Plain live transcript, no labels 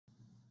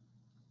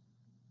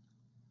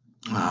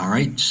All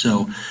right,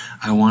 so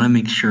I want to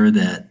make sure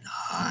that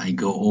I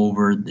go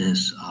over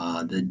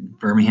the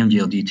Birmingham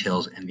Jail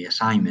details and the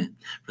assignment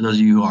for those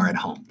of you who are at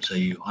home, so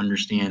you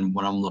understand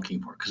what I'm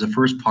looking for. Because the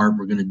first part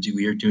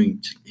we are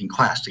doing in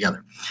class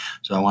together.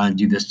 So I want to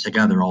do this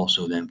together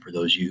also then for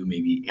those of you who may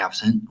be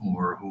absent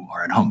or who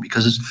are at home,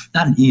 because it's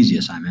not an easy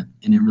assignment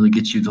and it really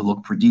gets you to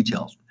look for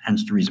details,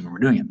 hence the reason why we're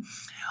doing it.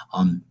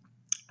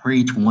 For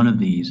each one of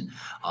these,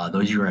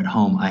 those of you who are at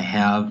home, I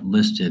have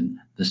listed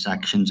the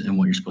sections and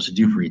what you're supposed to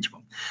do for each of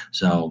them.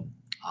 So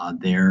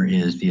there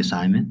is the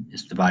assignment.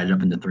 It's divided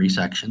up into 3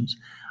 sections.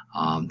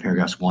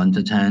 Paragraphs 1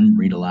 to 10,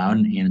 read aloud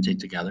and annotate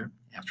together.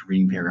 After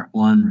reading paragraph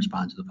 1,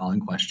 respond to the following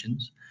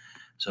questions.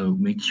 So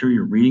make sure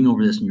you're reading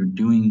over this and you're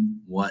doing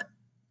what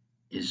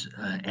is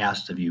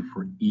asked of you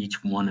for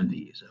each one of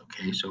these.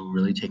 Okay, so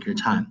really take your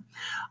time.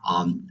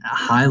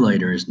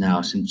 Highlighters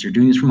now, since you're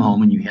doing this from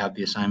home and you have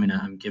the assignment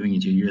I'm giving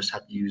it to you, you just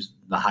have to use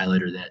the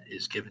highlighter that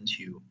is given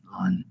to you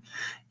on,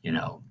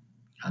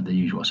 the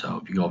usual.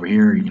 So if you go over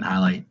here, you can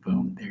highlight,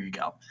 boom, there you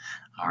go.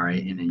 All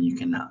right, and then you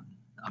can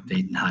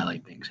update and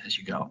highlight things as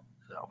you go.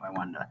 So if I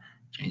wanted to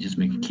change this,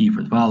 make a key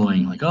for the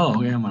following, like, oh,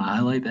 okay, I'm going to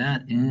highlight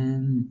that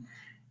in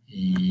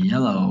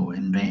yellow,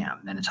 and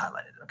bam, then it's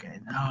highlighted. Okay,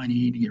 now I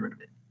need to get rid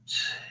of it.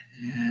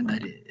 And I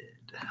did.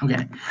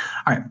 Okay.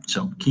 All right.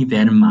 So keep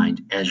that in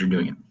mind as you're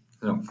doing it.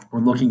 So we're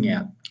looking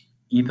at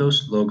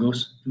ethos,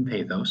 logos, and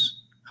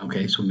pathos.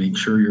 Okay. So make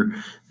sure you're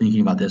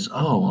thinking about this.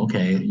 Oh,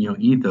 okay.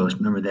 Ethos,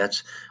 remember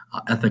that's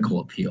ethical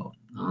appeal.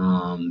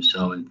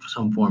 So in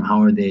some form,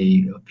 how are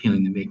they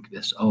appealing to make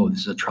this? Oh,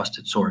 this is a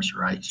trusted source,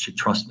 right? You should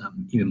trust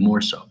them even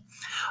more so.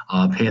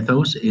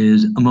 Pathos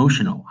is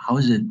emotional. How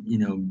does it,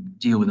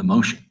 deal with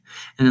emotion?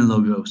 And then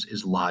logos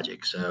is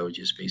logic. So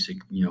just basic,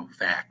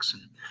 facts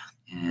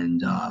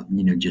and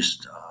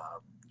just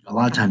a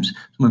lot of times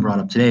someone brought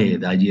up today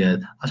the idea. A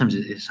lot of times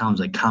it sounds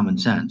like common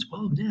sense.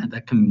 Well, yeah,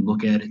 that can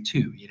look at it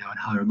too, and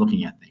how they're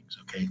looking at things.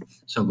 Okay,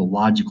 so the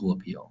logical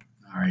appeal,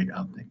 all right,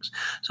 of things.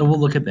 So we'll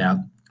look at that.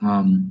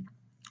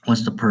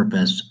 What's the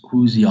purpose?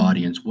 Who's the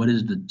audience? What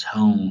is the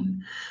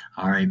tone?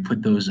 All right,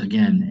 put those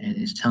again.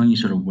 It's telling you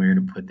sort of where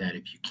to put that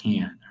if you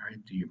can. All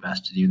right, do your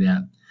best to do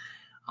that.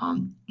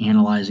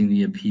 Analyzing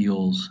the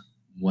appeals,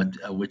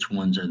 which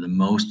ones are the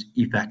most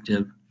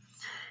effective,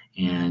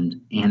 and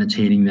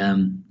annotating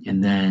them.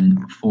 And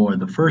then for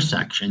the first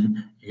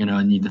section, you're going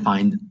to need to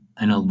find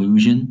an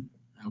allusion.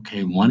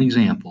 Okay, one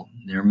example.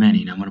 There are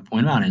many, and I'm going to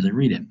point them out as I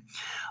read it.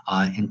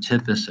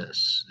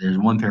 Antithesis. There's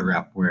one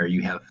paragraph where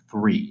you have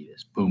 3.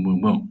 It's boom, boom,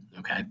 boom.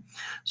 Okay,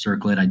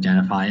 circle it,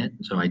 identify it.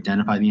 So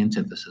identify the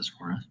antithesis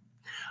for us.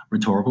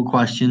 Rhetorical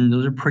question.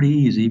 Those are pretty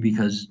easy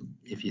because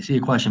if you see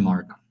a question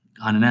mark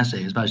on an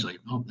essay, especially,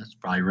 that's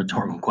probably a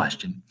rhetorical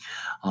question.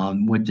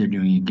 What they're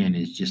doing again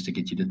is just to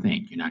get you to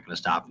think. You're not going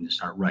to stop and just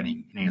start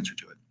writing an answer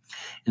to it.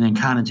 And then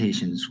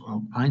connotations.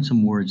 Well, find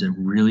some words that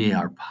really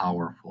are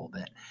powerful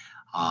that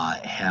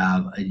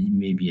have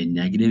maybe a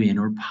negative and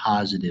or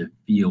positive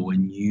feel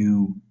when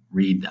you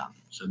read them.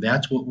 So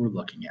that's what we're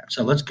looking at.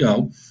 So let's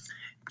go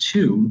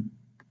to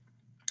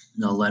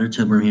the letter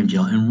to Birmingham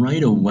Jail, and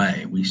right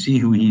away we see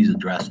who he's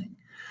addressing.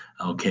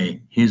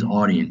 Okay, his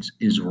audience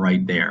is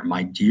right there.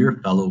 My dear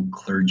fellow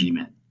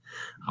clergymen.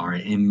 All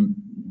right, and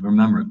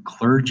remember,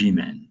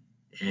 clergyman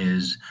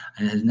is,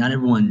 and not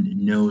everyone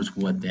knows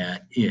what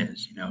that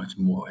is.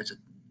 It's a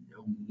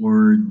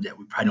word that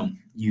we probably don't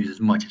use as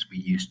much as we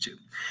used to.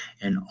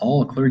 And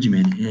all a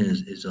clergyman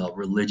is a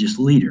religious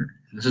leader.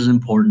 This is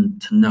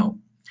important to know.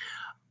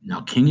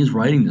 Now, King is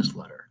writing this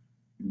letter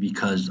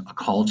because a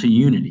call to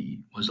unity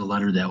was a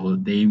letter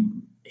that they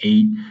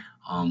 8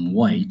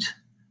 white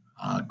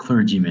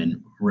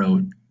clergymen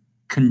wrote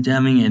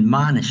condemning and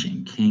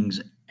admonishing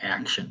King's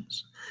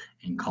actions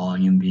and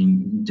calling him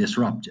being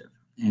disruptive.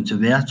 And so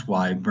that's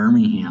why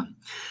Birmingham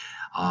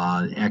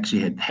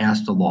actually had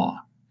passed a law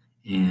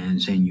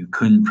and saying you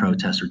couldn't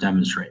protest or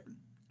demonstrate,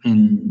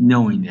 and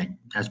knowing that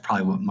that's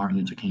probably what Martin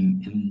Luther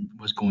King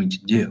was going to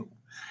do.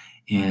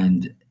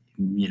 And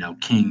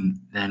King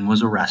then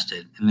was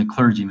arrested, and the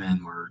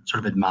clergymen were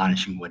sort of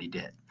admonishing what he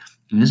did.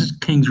 And this is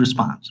King's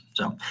response.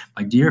 So,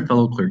 my dear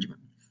fellow clergymen,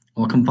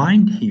 while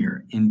confined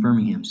here in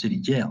Birmingham City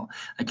Jail,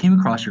 I came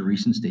across your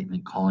recent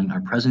statement calling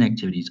our present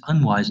activities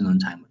unwise and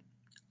untimely.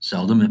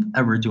 Seldom, if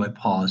ever, do I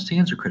pause to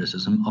answer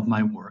criticism of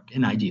my work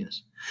and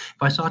ideas.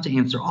 If I sought to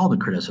answer all the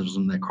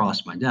criticism that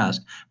crossed my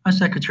desk, my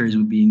secretaries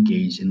would be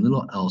engaged in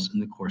little else in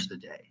the course of the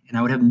day, and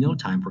I would have no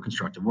time for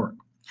constructive work.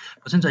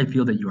 But since I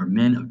feel that you are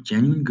men of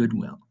genuine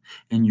goodwill,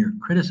 and your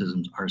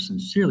criticisms are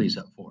sincerely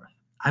set forth,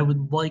 I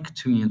would like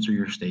to answer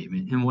your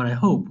statement in what I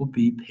hope will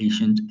be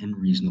patient and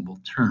reasonable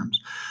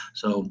terms.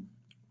 So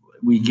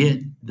we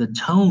get the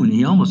tone.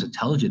 He almost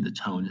tells you the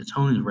tone. The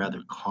tone is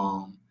rather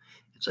calm.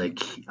 It's like,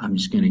 I'm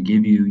just going to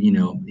give you,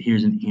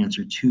 here's an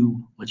answer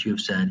to what you have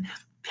said.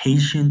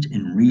 Patient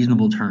and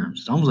reasonable terms.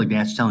 It's almost like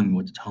that's telling you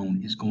what the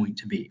tone is going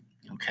to be,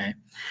 okay?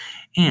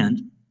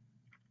 And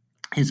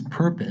his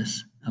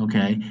purpose,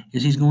 okay,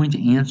 is he's going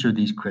to answer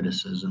these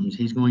criticisms.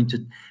 He's going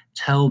to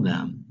tell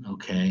them,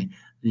 okay,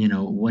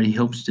 what he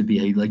hopes to be.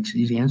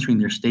 He's answering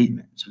their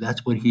statement. So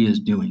that's what he is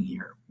doing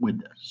here with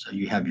this. So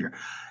you have your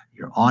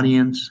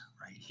audience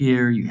right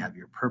here. You have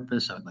your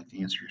purpose. I would like to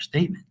answer your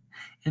statement.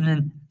 And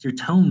then your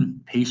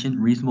tone, patient,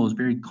 reasonable, is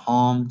very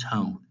calm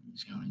tone.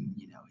 He's going,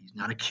 he's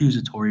not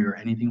accusatory or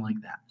anything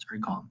like that. It's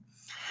very calm.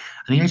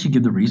 I think I should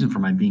give the reason for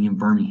my being in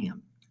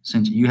Birmingham,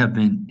 since you have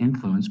been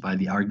influenced by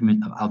the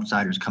argument of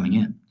outsiders coming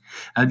in.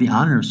 I have the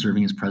honor of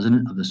serving as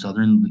president of the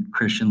Southern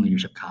Christian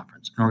Leadership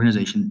Conference, an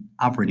organization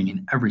operating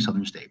in every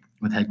southern state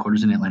with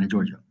headquarters in Atlanta,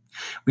 Georgia.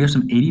 We have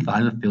some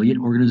 85 affiliate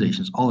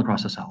organizations all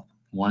across the South,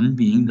 one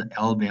being the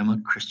Alabama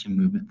Christian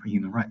Movement for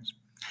Human Rights.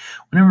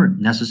 Whenever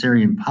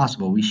necessary and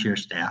possible, we share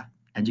staff,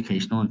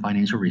 educational, and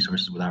financial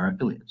resources with our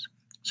affiliates.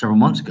 Several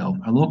months ago,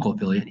 our local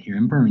affiliate here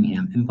in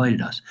Birmingham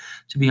invited us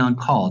to be on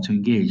call to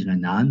engage in a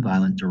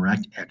nonviolent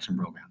direct action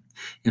program,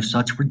 if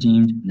such were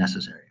deemed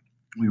necessary.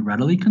 We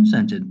readily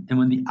consented, and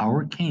when the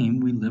hour came,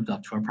 we lived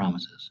up to our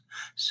promises.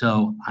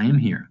 So I am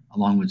here,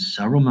 along with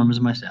several members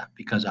of my staff,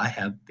 because I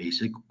have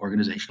basic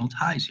organizational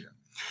ties here.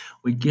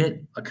 We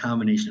get a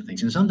combination of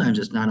things, and sometimes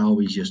it's not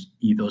always just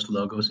ethos,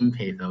 logos, and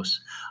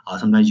pathos.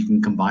 Sometimes you can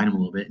combine them a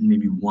little bit, and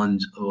maybe one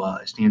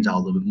stands out a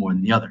little bit more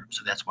than the other.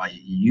 So that's why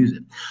you use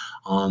it.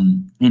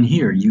 And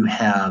here you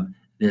have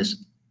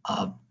this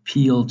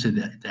appeal to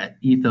that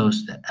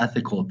ethos, that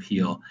ethical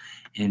appeal.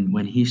 And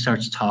when he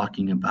starts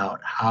talking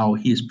about how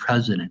he is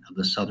president of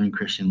the Southern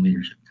Christian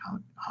Leadership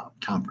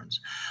Conference,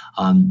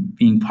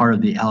 being part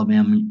of the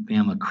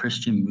Alabama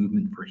Christian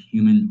Movement for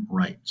Human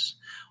Rights,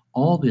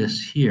 all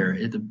this here,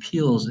 it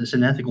appeals, it's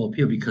an ethical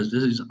appeal because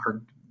this is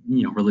our,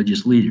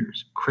 religious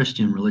leaders,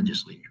 Christian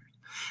religious leaders.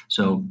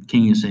 So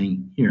King is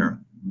saying here,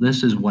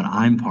 this is what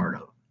I'm part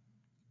of.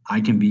 I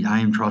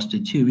am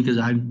trusted too because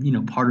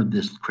I'm, part of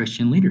this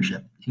Christian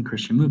leadership and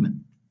Christian movement.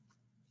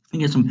 I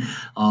get some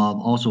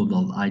also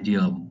the idea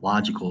of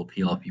logical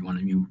appeal if you want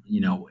to,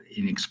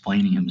 in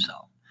explaining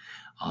himself.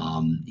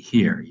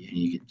 Here,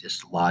 you get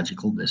just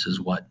logical. This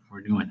is what we're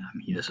doing.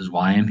 This is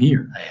why I'm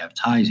here. I have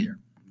ties here.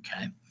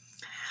 Okay.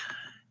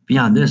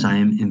 Beyond this, I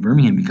am in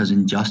Birmingham because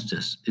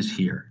injustice is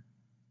here.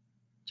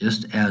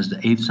 Just as the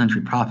 8th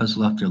century prophets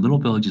left their little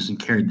villages and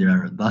carried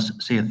their "Thus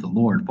saith the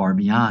Lord" far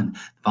beyond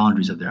the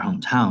boundaries of their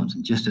hometowns,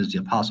 and just as the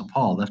Apostle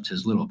Paul left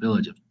his little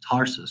village of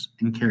Tarsus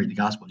and carried the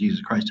gospel of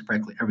Jesus Christ to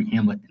practically every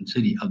hamlet and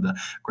city of the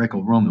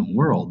Greco-Roman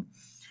world,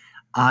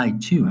 I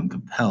too am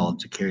compelled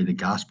to carry the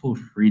gospel of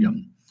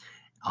freedom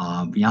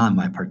beyond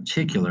my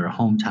particular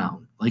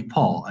hometown. Like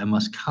Paul, I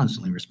must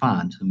constantly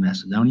respond to the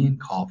Macedonian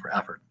call for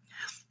effort.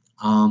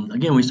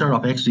 Again, we start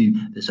off actually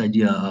this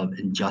idea of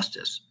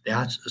injustice.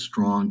 That's a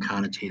strong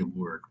connotative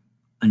word.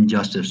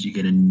 Injustice, you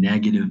get a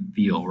negative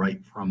feel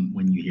right from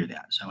when you hear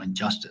that. So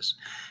injustice,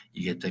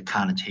 you get the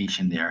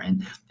connotation there.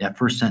 And that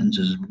first sentence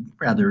is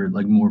rather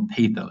like more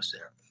pathos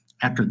there.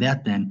 After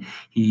that, then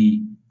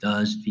he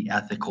does the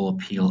ethical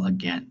appeal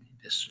again.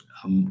 This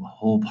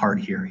whole part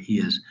here, he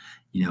is,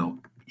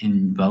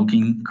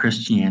 invoking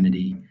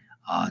Christianity,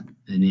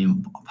 the name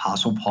of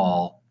Apostle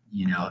Paul,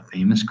 a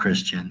famous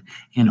Christian,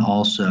 and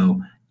also,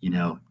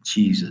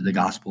 Jesus, the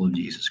gospel of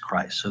Jesus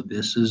Christ. So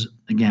this is,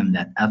 again,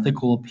 that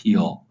ethical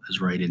appeal is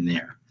right in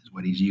there, is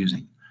what he's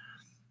using.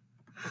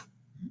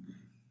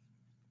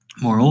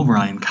 Moreover,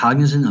 I am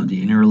cognizant of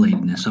the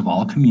interrelatedness of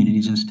all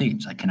communities and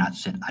states. I cannot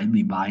sit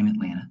idly by in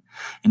Atlanta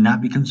and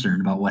not be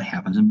concerned about what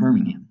happens in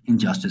Birmingham.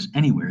 Injustice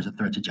anywhere is a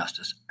threat to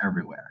justice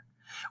everywhere.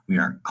 We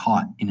are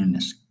caught in an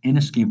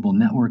inescapable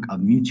network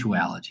of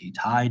mutuality,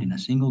 tied in a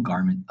single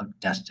garment of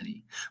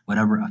destiny.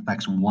 Whatever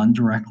affects one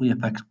directly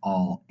affects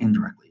all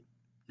indirectly.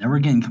 Never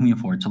again can we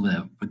afford to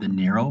live with the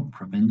narrow,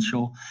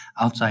 provincial,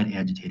 outside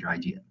agitator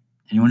idea.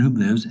 Anyone who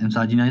lives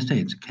inside the United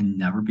States can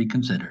never be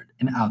considered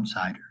an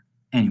outsider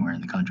anywhere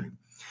in the country.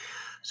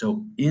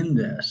 So in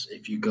this,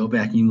 if you go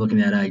back and you look at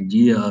that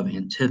idea of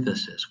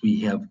antithesis,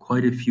 we have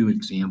quite a few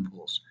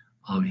examples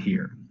of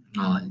here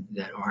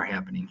that are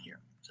happening here.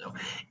 So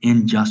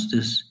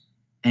injustice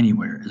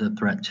anywhere is a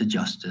threat to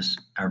justice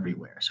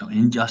everywhere. So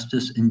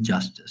injustice,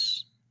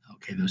 injustice.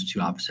 Okay, those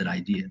two opposite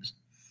ideas.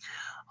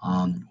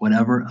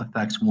 Whatever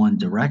affects one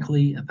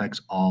directly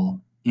affects all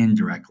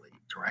indirectly,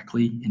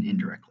 directly and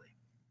indirectly.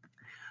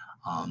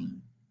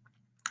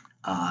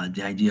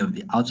 The idea of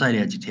the outside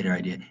agitator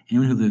idea,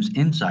 anyone who lives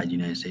inside the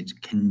United States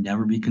can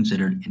never be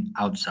considered an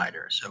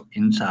outsider. So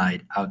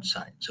inside,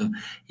 outside. So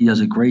he does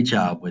a great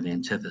job with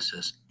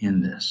antithesis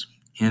in this.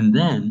 And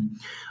then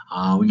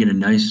we get a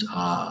nice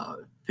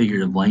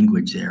figurative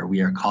language there.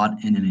 We are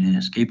caught in an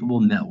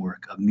inescapable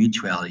network of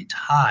mutuality,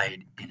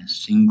 tied in a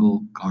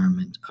single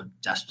garment of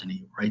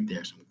destiny. Right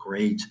there, some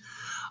great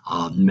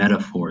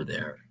metaphor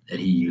there that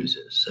he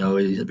uses. So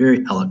it's a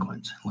very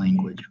eloquent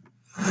language.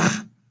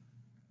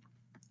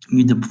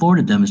 We deplore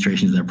the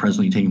demonstrations that are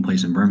presently taking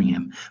place in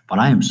Birmingham, but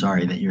I am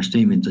sorry that your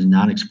statement does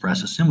not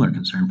express a similar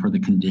concern for the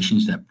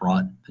conditions that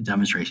brought the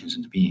demonstrations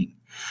into being.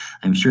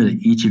 I'm sure that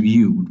each of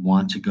you would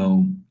want to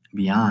go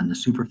beyond the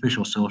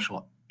superficial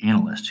social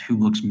analyst who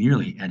looks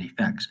merely at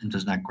effects and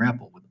does not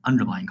grapple with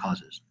underlying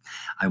causes.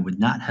 I would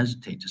not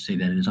hesitate to say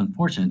that it is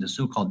unfortunate that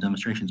so-called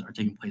demonstrations are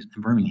taking place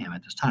in Birmingham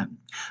at this time,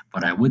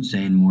 but I would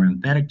say in more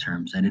emphatic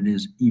terms that it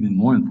is even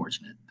more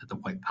unfortunate that the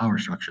white power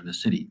structure of the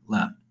city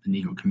left the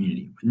Negro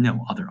community with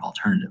no other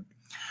alternative.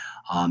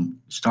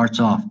 Starts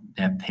off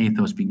that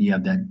pathos, but you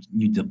have that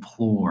you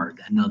deplore,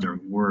 another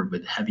word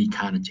with heavy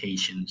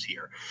connotations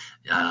here.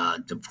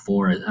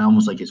 Deplore,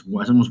 almost like it's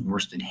almost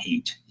worse than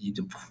hate. You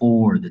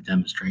deplore the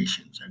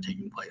demonstrations that are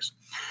taking place.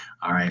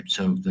 All right,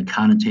 so the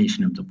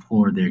connotation of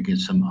deplore there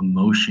gets some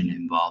emotion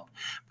involved,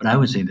 but I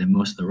would say that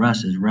most of the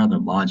rest is rather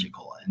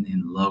logical and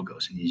in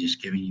logos, and he's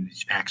just giving you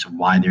these facts of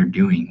why they're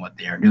doing what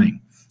they are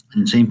doing.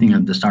 And same thing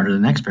at the start of the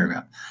next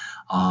paragraph,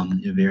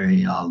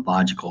 very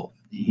logical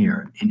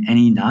here. In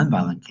any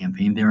nonviolent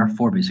campaign, there are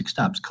 4 basic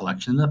steps: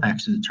 collection of the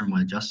facts to determine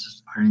whether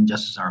justice or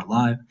injustice are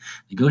alive,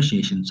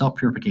 negotiation,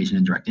 self-purification,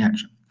 and direct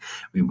action.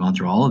 We've gone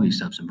through all of these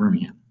steps in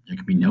Birmingham. There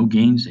can be no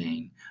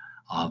gainsaying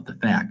of the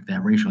fact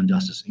that racial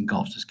injustice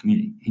engulfs this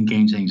community. And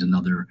gainsaying is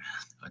another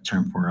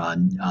term for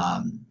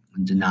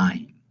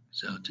denying.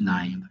 So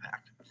denying the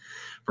fact.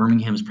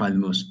 Birmingham is probably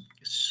the most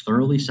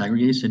thoroughly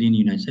segregated city in the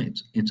United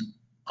States. Its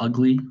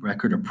ugly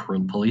record of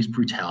police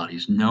brutality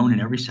is known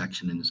in every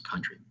section in this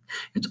country.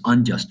 Its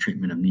unjust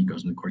treatment of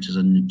Negroes in the courts is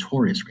a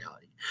notorious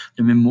reality.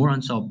 There have been more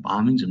unsolved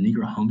bombings of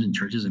Negro homes and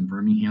churches in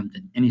Birmingham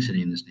than any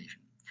city in this nation.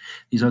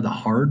 These are the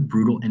hard,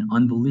 brutal, and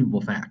unbelievable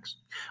facts.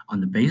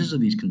 On the basis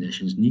of these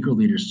conditions, Negro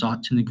leaders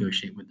sought to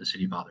negotiate with the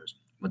city fathers,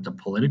 but the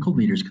political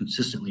leaders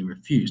consistently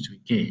refused to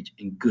engage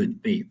in good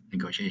faith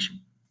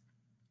negotiation.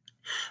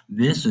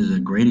 This is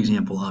a great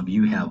example of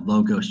you have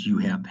logos, you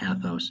have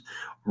pathos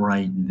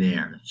right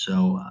there.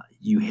 So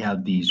you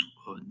have these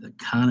the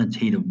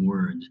connotative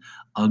words: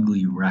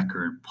 ugly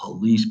record,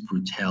 police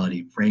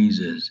brutality,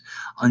 phrases,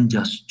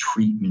 unjust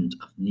treatment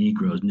of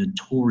Negroes,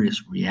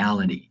 notorious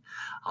reality.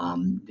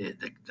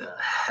 The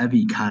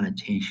heavy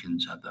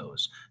connotations of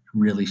those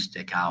really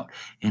stick out.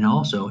 And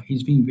also,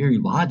 he's being very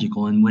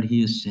logical in what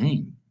he is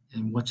saying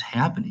and what's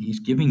happening. He's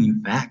giving you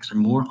facts. There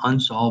are more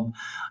unsolved,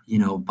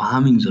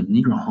 bombings of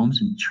Negro homes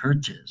and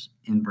churches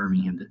in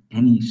Birmingham than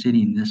any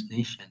city in this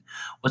nation.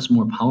 What's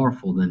more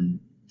powerful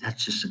than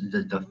that's just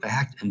the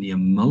fact, and the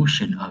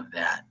emotion of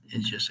that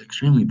is just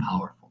extremely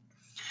powerful.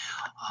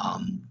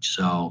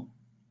 So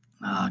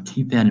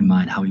keep that in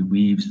mind, how he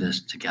weaves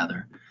this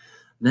together.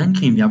 Then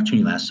came the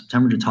opportunity last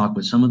September to talk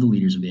with some of the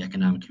leaders of the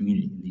economic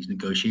community. In these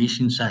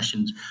negotiation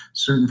sessions,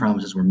 certain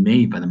promises were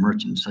made by the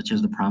merchants, such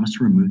as the promise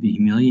to remove the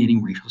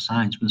humiliating racial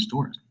signs from the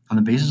stores. On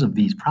the basis of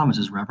these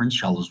promises, Reverend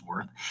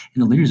Shuttlesworth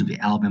and the leaders of the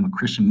Alabama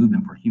Christian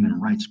Movement for Human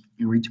Rights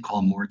agreed to call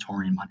a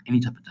moratorium on any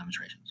type of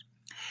demonstrations.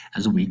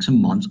 As the weeks and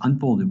months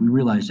unfolded, we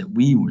realized that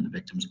we were the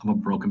victims of a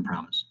broken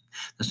promise.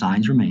 The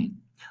signs remained.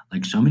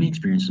 Like so many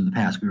experiences in the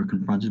past, we were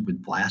confronted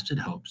with blasted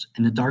hopes,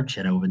 and the dark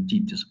shadow of a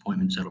deep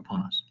disappointment settled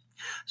upon us.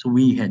 So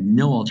we had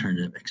no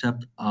alternative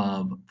except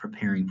of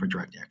preparing for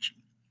direct action,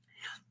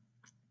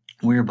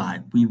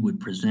 whereby we would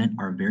present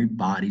our very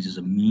bodies as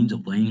a means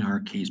of laying our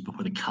case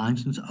before the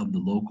conscience of the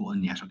local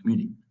and national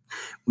community.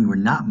 We were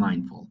not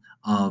unmindful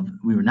of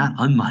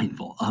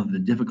the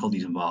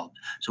difficulties involved,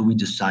 so we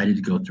decided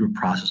to go through a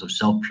process of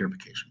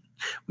self-purification.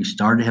 We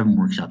started having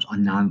workshops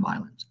on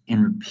nonviolence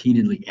and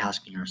repeatedly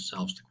asking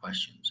ourselves the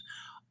questions: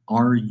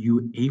 are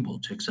you able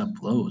to accept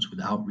blows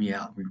without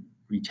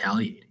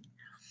retaliating?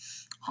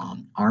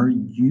 Are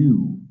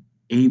you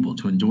able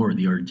to endure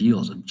the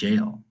ordeals of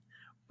jail?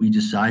 We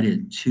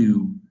decided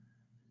to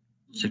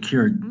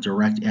secure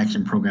direct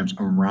action programs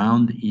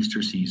around the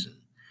Easter season,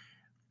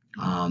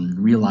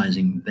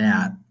 realizing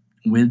that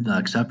with the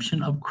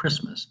exception of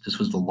Christmas, this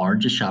was the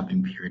largest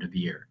shopping period of the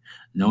year.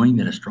 Knowing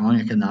that a strong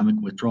economic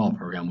withdrawal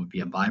program would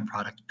be a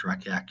byproduct of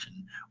direct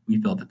action,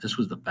 we felt that this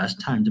was the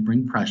best time to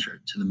bring pressure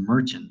to the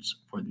merchants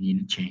for the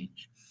needed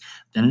change.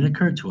 Then it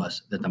occurred to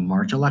us that the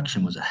March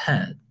election was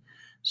ahead,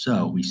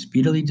 so we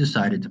speedily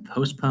decided to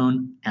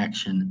postpone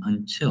action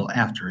until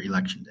after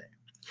Election Day.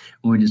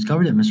 When we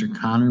discovered that Mr.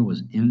 Connor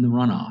was in the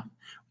runoff,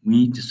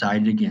 we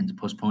decided again to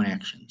postpone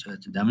action so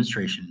that the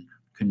demonstration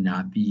could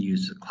not be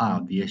used to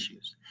cloud the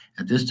issues.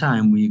 At this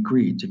time, we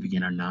agreed to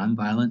begin our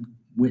nonviolent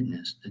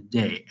witness the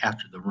day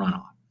after the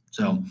runoff.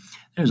 So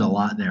there's a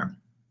lot there.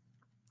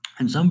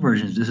 In some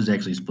versions, this is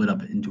actually split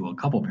up into a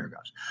couple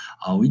paragraphs.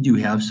 We do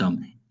have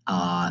some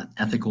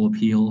ethical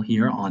appeal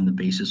here on the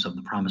basis of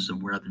the promise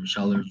of Reverend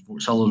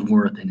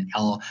Shuttlesworth and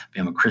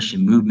Alabama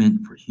Christian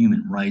Movement for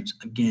Human Rights.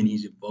 Again,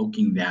 he's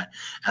evoking that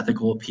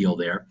ethical appeal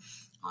there.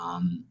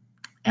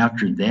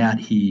 After that,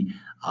 he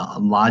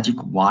logic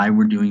why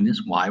we're doing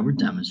this, why we're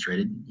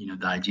demonstrated.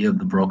 The idea of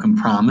the broken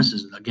promise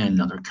is, again,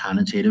 another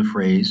connotative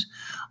phrase.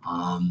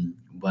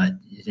 But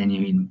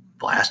then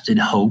blasted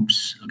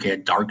hopes, a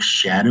dark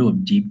shadow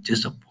of deep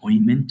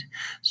disappointment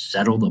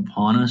settled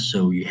upon us.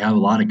 So you have a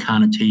lot of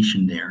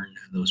connotation there,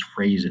 those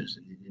phrases,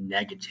 and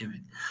negative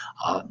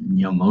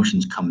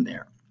emotions come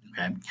there.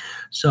 Okay,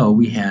 so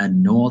we had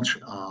no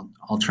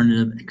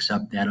alternative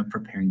except that of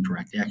preparing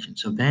direct action.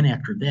 So then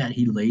after that,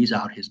 he lays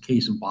out his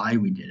case of why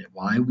we did it,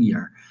 why we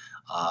are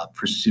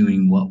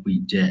pursuing what we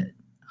did.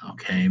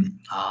 Okay,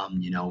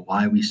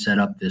 why we set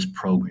up this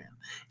program.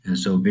 And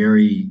so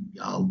very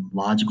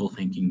logical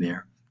thinking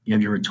there. You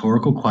have your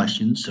rhetorical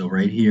questions. So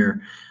right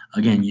here,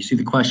 again, you see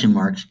the question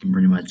marks. You can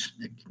pretty much,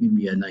 it can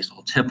be a nice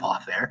little tip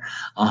off there.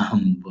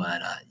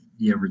 But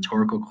you have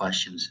rhetorical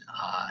questions.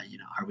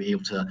 Are we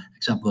able to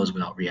accept those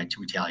without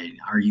retaliating?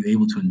 Are you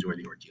able to endure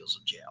the ordeals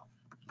of jail?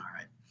 All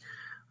right.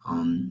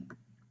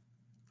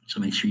 So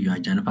make sure you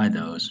identify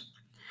those.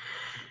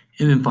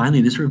 And then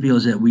finally, this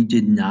reveals that we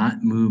did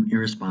not move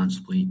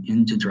irresponsibly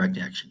into direct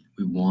action.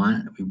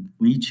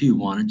 We too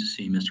wanted to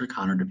see Mr.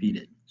 Connor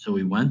defeated. So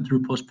we went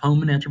through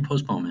postponement after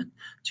postponement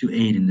to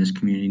aid in this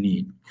community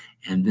need.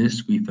 And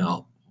this, we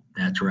felt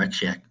that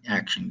direct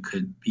action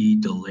could be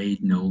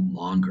delayed no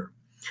longer.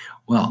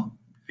 Well,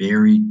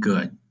 very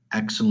good.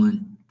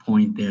 Excellent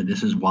point there.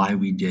 This is why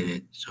we did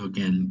it. So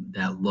again,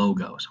 that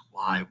logo is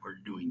why we're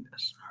doing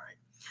this. All right.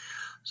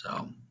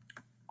 So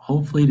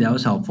hopefully that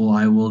was helpful.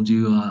 I will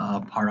do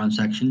a part on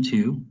section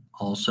 2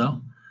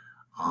 also.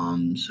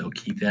 So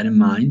keep that in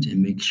mind and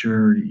make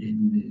sure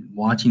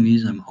watching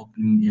these, I'm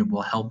hoping it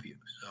will help you.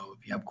 So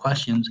if you have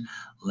questions,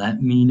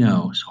 let me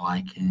know so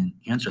I can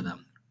answer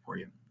them for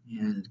you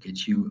and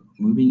get you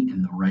moving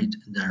in the right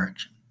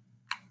direction.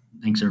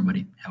 Thanks,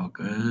 everybody. Have a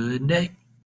good day.